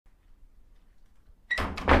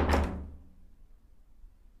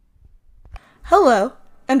Hello,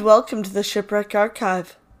 and welcome to the Shipwreck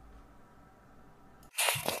Archive.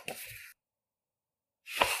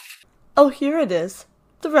 Oh, here it is.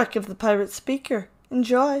 The wreck of the pirate speaker.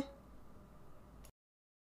 Enjoy.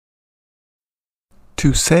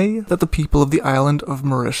 To say that the people of the island of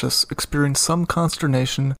Mauritius experienced some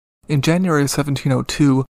consternation in January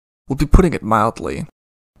 1702 would be putting it mildly.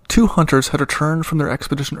 Two hunters had returned from their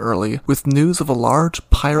expedition early with news of a large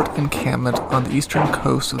pirate encampment on the eastern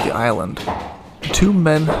coast of the island. The two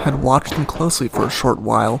men had watched them closely for a short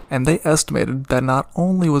while, and they estimated that not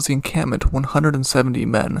only was the encampment 170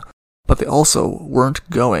 men, but they also weren't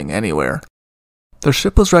going anywhere. Their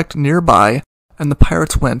ship was wrecked nearby, and the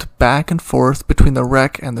pirates went back and forth between the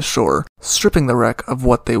wreck and the shore, stripping the wreck of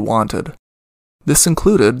what they wanted. This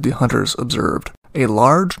included, the hunters observed, a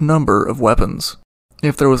large number of weapons.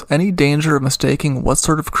 If there was any danger of mistaking what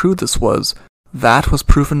sort of crew this was, that was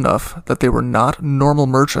proof enough that they were not normal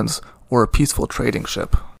merchants or a peaceful trading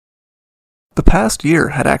ship. The past year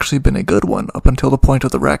had actually been a good one up until the point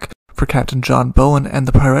of the wreck for Captain John Bowen and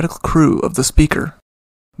the piratical crew of the Speaker.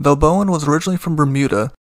 Though Bowen was originally from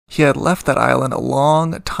Bermuda, he had left that island a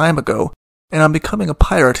long time ago, and on becoming a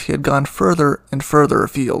pirate he had gone further and further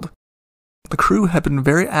afield. The crew had been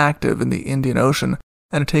very active in the Indian Ocean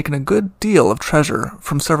and had taken a good deal of treasure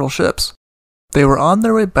from several ships. They were on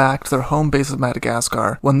their way back to their home base of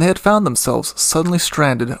Madagascar when they had found themselves suddenly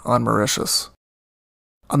stranded on Mauritius.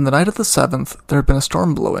 On the night of the 7th, there had been a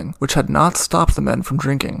storm blowing, which had not stopped the men from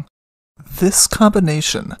drinking. This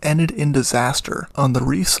combination ended in disaster on the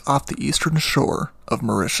reefs off the eastern shore of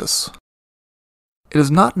Mauritius. It is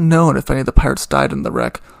not known if any of the pirates died in the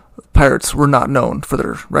wreck. Pirates were not known for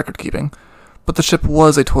their record-keeping, but the ship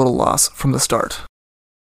was a total loss from the start.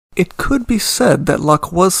 It could be said that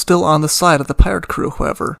luck was still on the side of the pirate crew,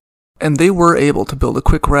 however, and they were able to build a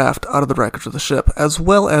quick raft out of the wreckage of the ship, as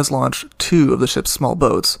well as launch two of the ship's small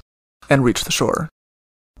boats, and reach the shore.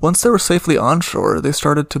 Once they were safely on shore, they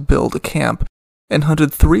started to build a camp, and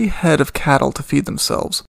hunted 3 head of cattle to feed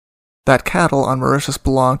themselves. That cattle on Mauritius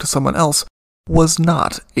belonged to someone else was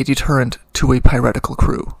not a deterrent to a piratical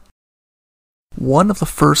crew. One of the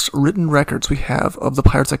first written records we have of the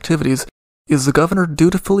pirates' activities is the governor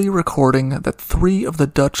dutifully recording that 3 of the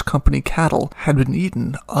Dutch company cattle had been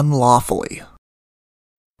eaten unlawfully.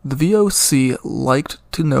 The VOC liked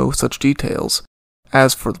to know such details.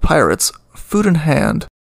 As for the pirates, food in hand,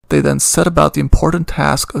 they then set about the important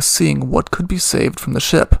task of seeing what could be saved from the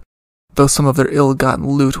ship. Though some of their ill-gotten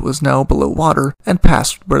loot was now below water and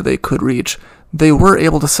past where they could reach, they were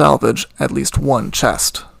able to salvage at least 1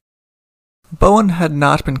 chest. Bowen had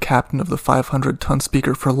not been captain of the 500-ton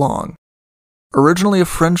Speaker for long. Originally a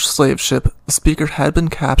French slave ship, the Speaker had been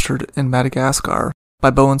captured in Madagascar by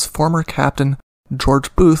Bowen's former captain,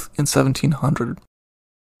 George Booth, in 1700.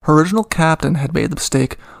 Her original captain had made the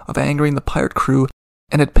mistake of angering the pirate crew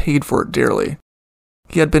and had paid for it dearly.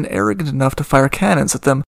 He had been arrogant enough to fire cannons at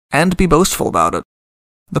them and be boastful about it.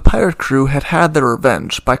 The pirate crew had had their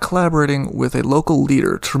revenge by collaborating with a local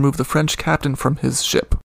leader to remove the French captain from his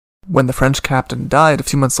ship. When the French captain died a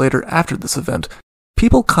few months later after this event,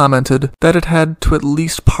 people commented that it had to at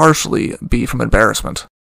least partially be from embarrassment.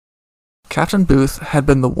 Captain Booth had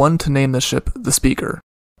been the one to name the ship the Speaker.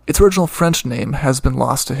 Its original French name has been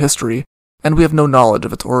lost to history, and we have no knowledge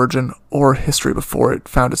of its origin or history before it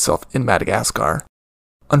found itself in Madagascar.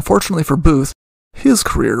 Unfortunately for Booth, his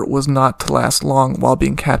career was not to last long while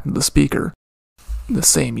being captain of the Speaker. The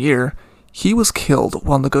same year, he was killed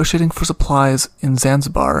while negotiating for supplies in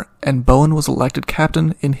Zanzibar, and Bowen was elected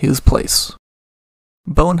captain in his place.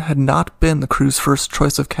 Bowen had not been the crew's first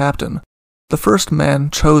choice of captain. The first man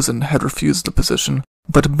chosen had refused the position,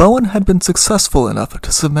 but Bowen had been successful enough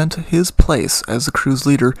to cement his place as the crew's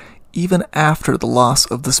leader even after the loss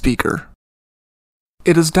of the Speaker.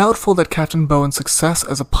 It is doubtful that Captain Bowen's success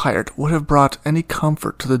as a pirate would have brought any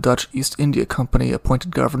comfort to the Dutch East India Company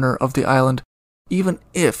appointed governor of the island, even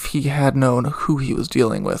if he had known who he was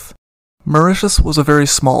dealing with. Mauritius was a very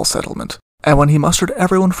small settlement, and when he mustered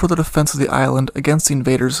everyone for the defense of the island against the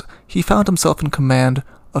invaders, he found himself in command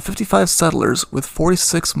of 55 settlers with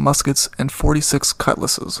 46 muskets and 46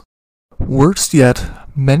 cutlasses. Worse yet,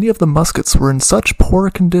 many of the muskets were in such poor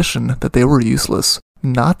condition that they were useless.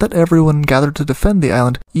 Not that everyone gathered to defend the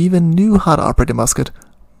island even knew how to operate a musket,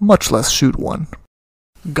 much less shoot one.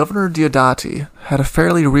 Governor Diodati had a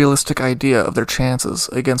fairly realistic idea of their chances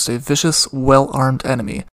against a vicious, well-armed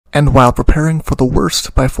enemy, and while preparing for the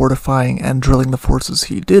worst by fortifying and drilling the forces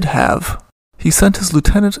he did have, he sent his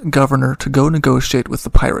lieutenant governor to go negotiate with the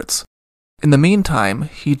pirates. In the meantime,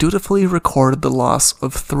 he dutifully recorded the loss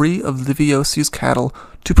of 3 of the VOC's cattle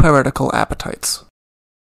to piratical appetites.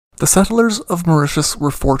 The settlers of Mauritius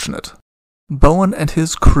were fortunate. Bowen and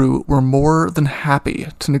his crew were more than happy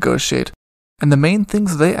to negotiate, and the main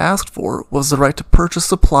things they asked for was the right to purchase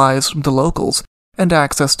supplies from the locals and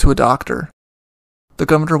access to a doctor. The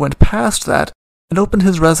governor went past that and opened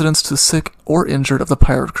his residence to the sick or injured of the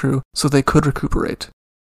pirate crew so they could recuperate.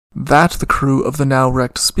 That the crew of the now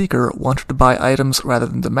wrecked Speaker wanted to buy items rather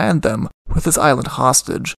than demand them, with his island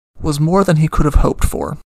hostage, was more than he could have hoped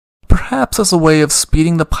for. Perhaps as a way of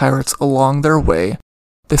speeding the pirates along their way,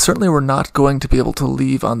 they certainly were not going to be able to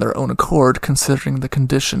leave on their own accord considering the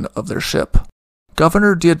condition of their ship.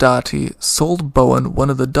 Governor Diodati sold Bowen one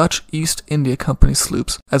of the Dutch East India Company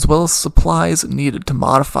sloops as well as supplies needed to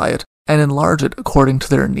modify it and enlarge it according to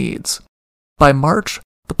their needs. By March,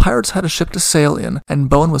 the pirates had a ship to sail in, and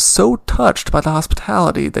Bowen was so touched by the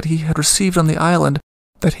hospitality that he had received on the island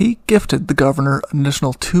that he gifted the governor an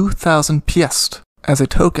additional 2,000 piastres as a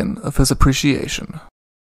token of his appreciation.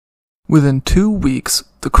 Within 2 weeks,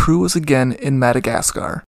 the crew was again in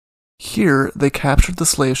Madagascar. Here, they captured the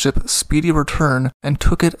slave ship Speedy Return and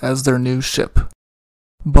took it as their new ship.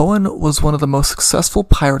 Bowen was one of the most successful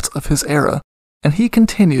pirates of his era, and he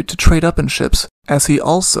continued to trade up in ships as he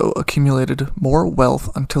also accumulated more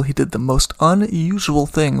wealth until he did the most unusual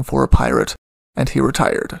thing for a pirate, and he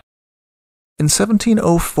retired. In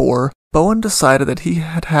 1704, Bowen decided that he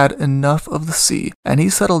had had enough of the sea, and he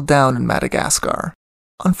settled down in Madagascar.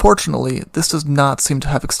 Unfortunately, this does not seem to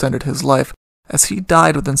have extended his life, as he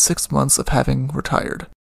died within 6 months of having retired.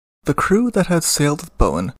 The crew that had sailed with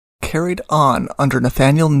Bowen carried on under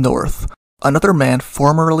Nathaniel North, another man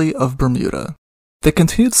formerly of Bermuda. They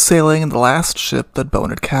continued sailing in the last ship that Bowen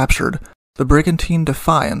had captured, the brigantine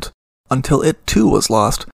Defiant, until it too was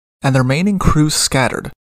lost, and the remaining crew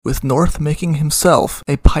scattered, with North making himself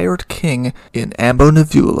a pirate king in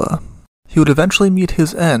Ambonavula. He would eventually meet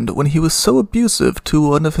his end when he was so abusive to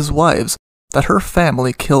one of his wives that her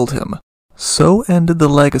family killed him. So ended the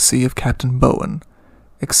legacy of Captain Bowen,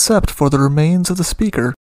 except for the remains of the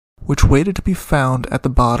Speaker, which waited to be found at the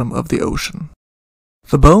bottom of the ocean.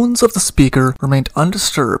 The bones of the Speaker remained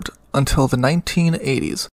undisturbed until the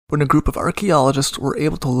 1980s, when a group of archaeologists were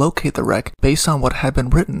able to locate the wreck based on what had been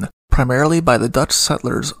written, primarily by the Dutch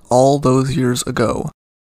settlers all those years ago.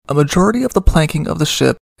 A majority of the planking of the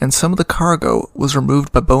ship and some of the cargo was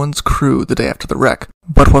removed by Bowen's crew the day after the wreck,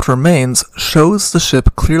 but what remains shows the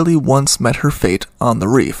ship clearly once met her fate on the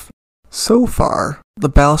reef. So far, the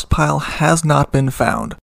ballast pile has not been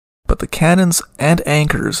found, but the cannons and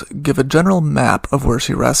anchors give a general map of where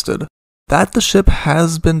she rested. That the ship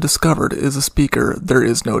has been discovered is a Speaker, there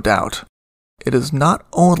is no doubt. It is not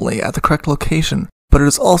only at the correct location, but it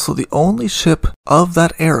is also the only ship of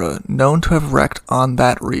that era known to have wrecked on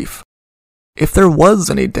that reef. If there was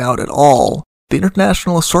any doubt at all, the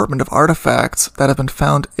international assortment of artifacts that have been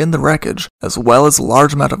found in the wreckage, as well as a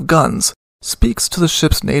large amount of guns, speaks to the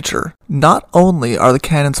ship's nature. Not only are the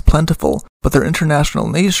cannons plentiful, but their international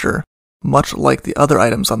nature, much like the other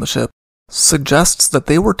items on the ship, suggests that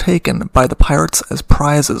they were taken by the pirates as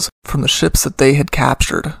prizes from the ships that they had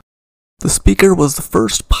captured. The Speaker was the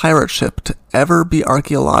first pirate ship to ever be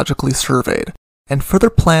archaeologically surveyed, and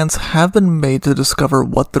further plans have been made to discover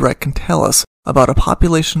what the wreck can tell us about a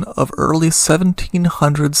population of early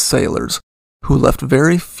 1700s sailors who left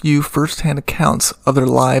very few first-hand accounts of their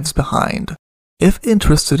lives behind. If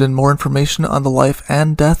interested in more information on the life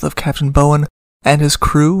and death of Captain Bowen and his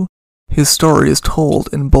crew, his story is told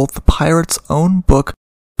in both the pirate's own book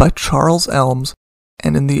by Charles Elms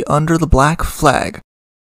and in the Under the Black Flag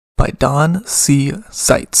by Don C.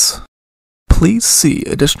 Seitz. Please see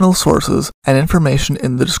additional sources and information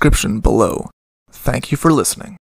in the description below. Thank you for listening.